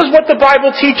 Well, this is what the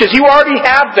Bible teaches. You already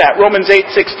have that, Romans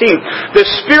 8:16. The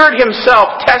Spirit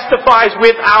Himself testifies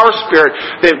with our spirit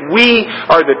that we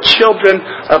are the children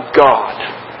of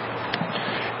God.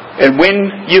 And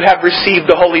when you have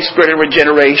received the Holy Spirit in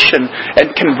regeneration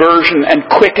and conversion and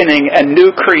quickening and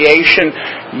new creation,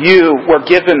 you were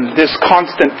given this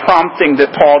constant prompting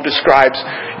that Paul describes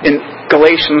in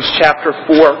Galatians chapter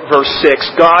 4, verse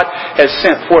 6. God has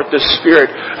sent forth the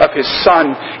Spirit of His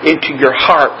Son into your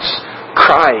hearts,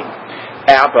 crying,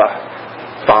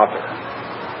 Abba, Father.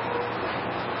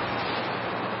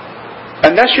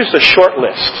 And that's just a short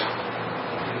list.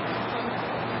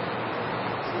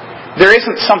 There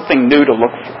isn't something new to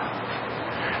look for.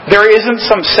 There isn't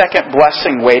some second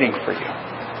blessing waiting for you.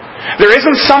 There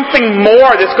isn't something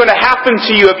more that's going to happen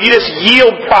to you if you just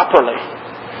yield properly.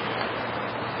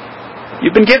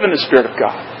 You've been given the Spirit of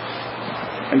God.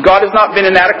 And God has not been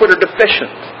inadequate or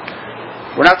deficient.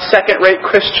 We're not second-rate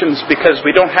Christians because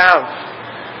we don't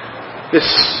have this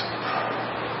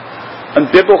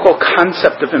unbiblical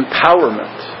concept of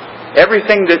empowerment.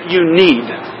 Everything that you need,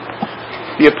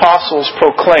 the apostles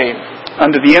proclaim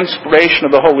under the inspiration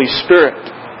of the Holy Spirit,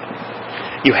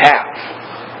 you have.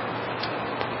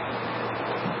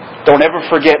 Don't ever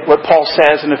forget what Paul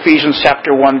says in Ephesians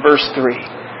chapter 1, verse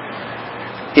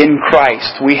 3. In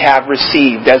Christ we have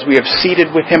received, as we have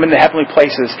seated with Him in the heavenly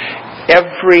places,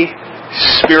 every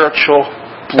spiritual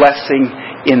blessing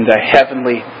in the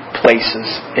heavenly places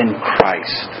in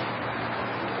Christ.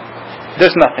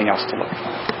 There's nothing else to look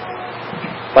for.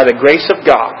 By the grace of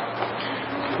God,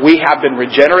 we have been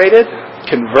regenerated,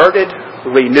 converted,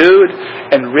 renewed,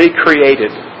 and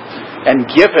recreated, and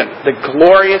given the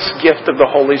glorious gift of the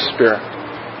Holy Spirit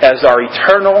as our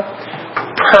eternal,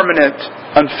 permanent,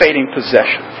 unfading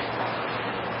possession.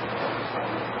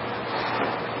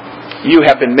 You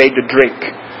have been made to drink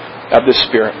of the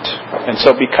Spirit. And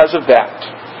so because of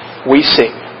that, we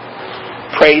sing,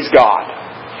 praise God,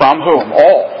 from whom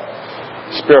all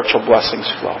spiritual blessings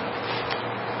flow.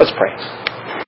 Let's pray.